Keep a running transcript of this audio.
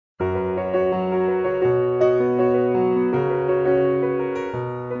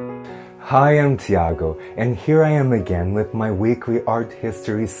Hi, I'm Tiago, and here I am again with my weekly art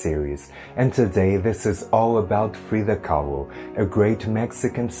history series, and today this is all about Frida Kahlo, a great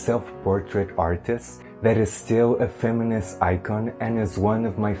Mexican self-portrait artist that is still a feminist icon and is one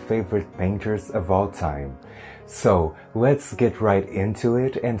of my favorite painters of all time. So, let's get right into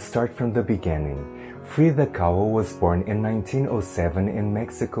it and start from the beginning. Frida Kahlo was born in 1907 in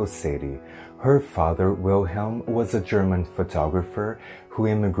Mexico City. Her father, Wilhelm, was a German photographer who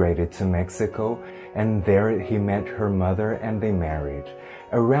immigrated to Mexico, and there he met her mother and they married.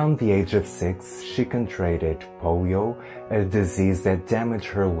 Around the age of 6, she contracted polio, a disease that damaged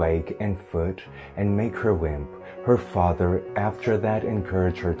her leg and foot and made her limp. Her father, after that,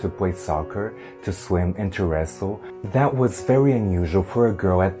 encouraged her to play soccer, to swim, and to wrestle. That was very unusual for a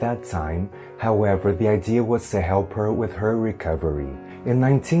girl at that time. However, the idea was to help her with her recovery. In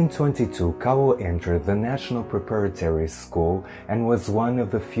 1922, Kahlo entered the National Preparatory School and was one of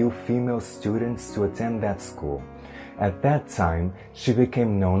the few female students to attend that school. At that time, she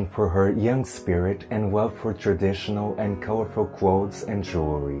became known for her young spirit and love for traditional and colorful clothes and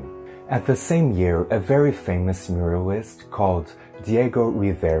jewelry. At the same year, a very famous muralist called Diego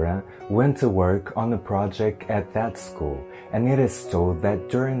Rivera went to work on a project at that school, and it is told that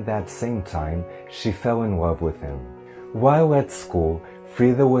during that same time, she fell in love with him. While at school,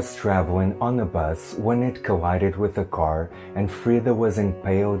 Frida was traveling on a bus when it collided with a car, and Frida was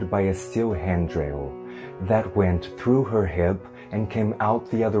impaled by a steel handrail that went through her hip and came out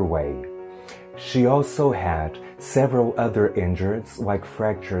the other way. She also had several other injuries, like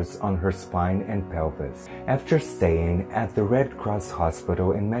fractures on her spine and pelvis. After staying at the Red Cross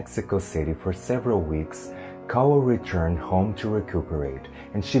Hospital in Mexico City for several weeks, Kahlo returned home to recuperate,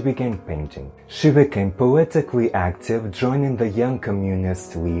 and she began painting. She became politically active, joining the Young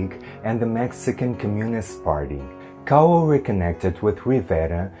Communist League and the Mexican Communist Party. Kahlo reconnected with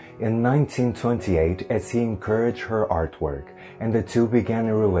Rivera in 1928 as he encouraged her artwork, and the two began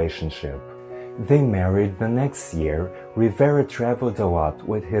a relationship. They married the next year. Rivera traveled a lot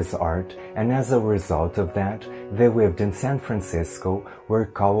with his art, and as a result of that, they lived in San Francisco, where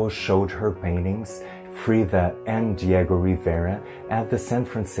Kahlo showed her paintings, Frida and Diego Rivera, at the San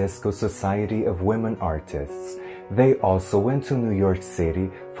Francisco Society of Women Artists. They also went to New York City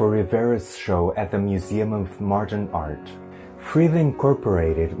for Rivera's show at the Museum of Modern Art. Frida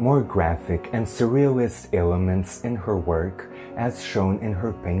incorporated more graphic and surrealist elements in her work, as shown in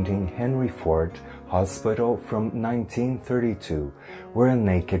her painting Henry Ford Hospital from 1932, where a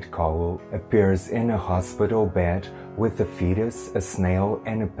naked Kahlo appears in a hospital bed with a fetus, a snail,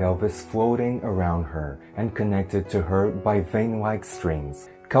 and a pelvis floating around her and connected to her by vein-like strings.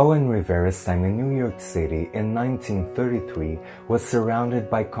 Kahlo and Rivera's time in New York City in 1933 was surrounded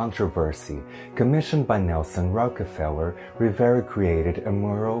by controversy. Commissioned by Nelson Rockefeller, Rivera created a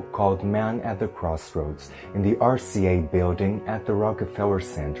mural called Man at the Crossroads in the RCA building at the Rockefeller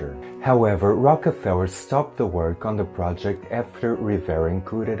Center. However, Rockefeller stopped the work on the project after Rivera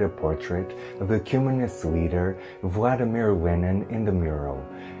included a portrait of the communist leader Vladimir Lenin in the mural,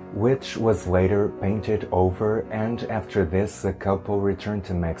 which was later painted over, and after this the couple returned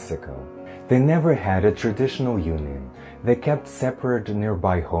to Mexico. They never had a traditional union. They kept separate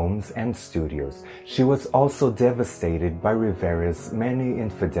nearby homes and studios. She was also devastated by Rivera's many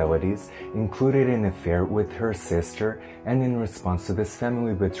infidelities, including an affair with her sister, and in response to this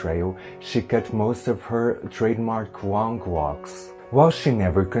family betrayal, she cut most of her trademark long locks. While she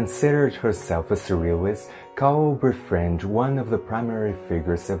never considered herself a surrealist, Kahlo befriended one of the primary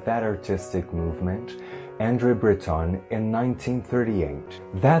figures of that artistic movement, André Breton, in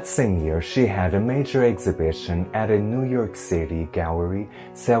 1938. That same year, she had a major exhibition at a New York City gallery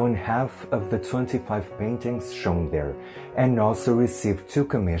selling half of the 25 paintings shown there, and also received 2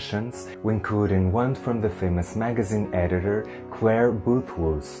 commissions, including one from the famous magazine editor Claire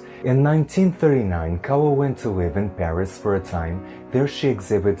Boothwoos. In 1939, Kahlo went to live in Paris for a time. There she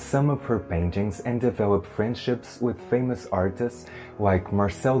exhibited some of her paintings and developed friendships with famous artists like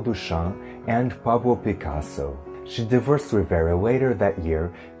Marcel Duchamp and Pablo Picasso. She divorced Rivera later that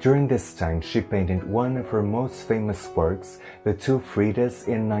year. During this time, she painted one of her most famous works, the 2 Fridas,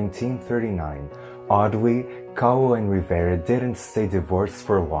 in 1939. Oddly, Kahlo and Rivera didn't stay divorced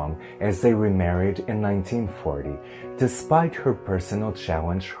for long, as they remarried in 1940. Despite her personal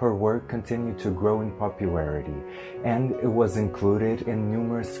challenge, her work continued to grow in popularity, and it was included in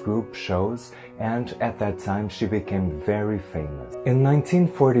numerous group shows, and at that time she became very famous. In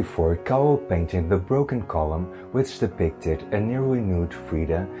 1944, Kahlo painted The Broken Column, which depicted a nearly nude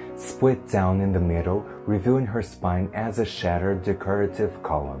Frida, split down in the middle, revealing her spine as a shattered decorative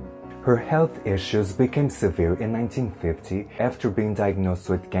column. Her health issues became severe in 1950 after being diagnosed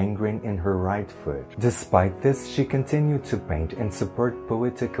with gangrene in her right foot. Despite this, she continued to paint and support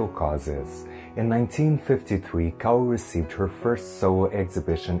political causes. In 1953, Kahlo received her first solo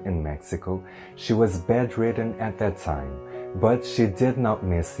exhibition in Mexico. She was bedridden at that time, but she did not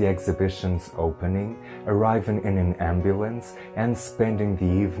miss the exhibition's opening, arriving in an ambulance and spending the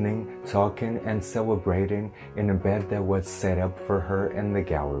evening talking and celebrating in a bed that was set up for her in the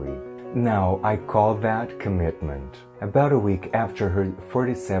gallery. Now, I call that commitment. About a week after her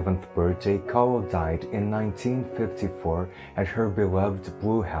 47th birthday, Kahlo died in 1954 at her beloved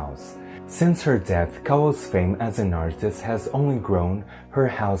Blue House. Since her death, Kahlo's fame as an artist has only grown. Her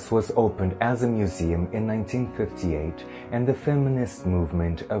house was opened as a museum in 1958, and the feminist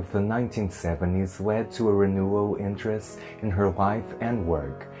movement of the 1970s led to a renewal interest in her life and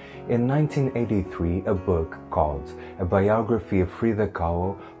work. In 1983, a book called A Biography of Frida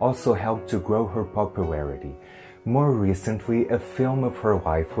Kahlo also helped to grow her popularity. More recently, a film of her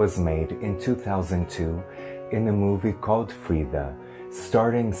life was made in 2002 in a movie called Frida,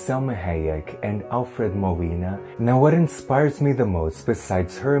 starring Salma Hayek and Alfred Molina. Now, what inspires me the most,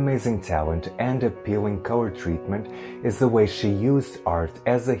 besides her amazing talent and appealing color treatment, is the way she used art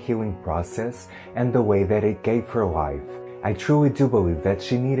as a healing process and the way that it gave her life. I truly do believe that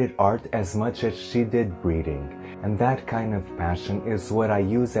she needed art as much as she did breathing, and that kind of passion is what I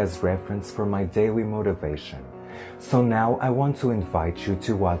use as reference for my daily motivation. So now I want to invite you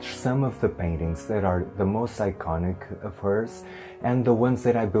to watch some of the paintings that are the most iconic of hers and the ones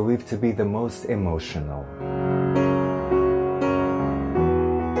that I believe to be the most emotional.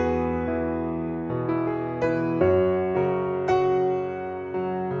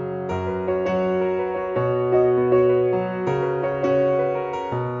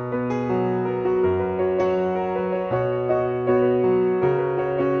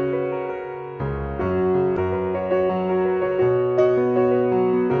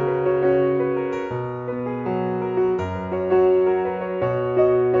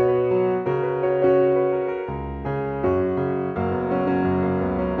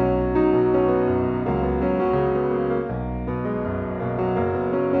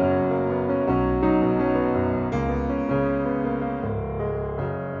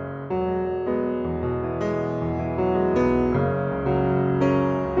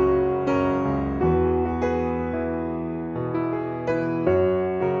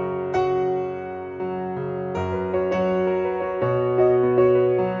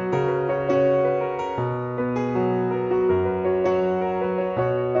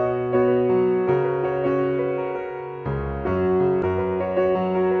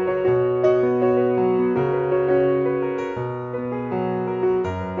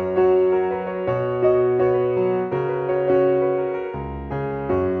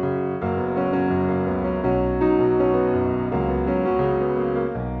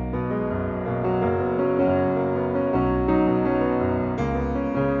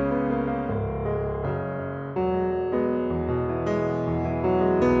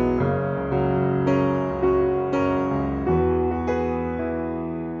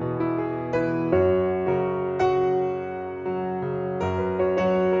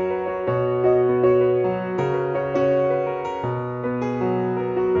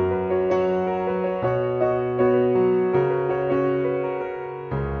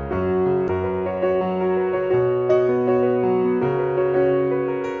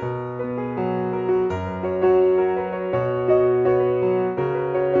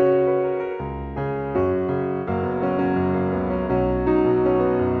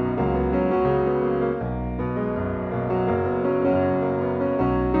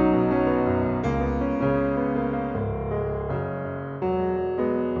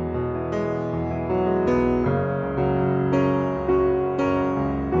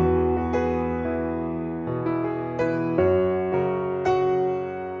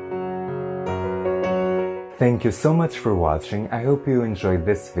 Thank you so much for watching. I hope you enjoyed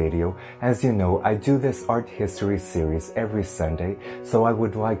this video. As you know, I do this art history series every Sunday, so I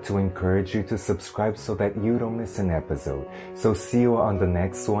would like to encourage you to subscribe so that you don't miss an episode. So see you on the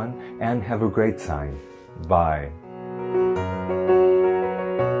next one and have a great time. Bye.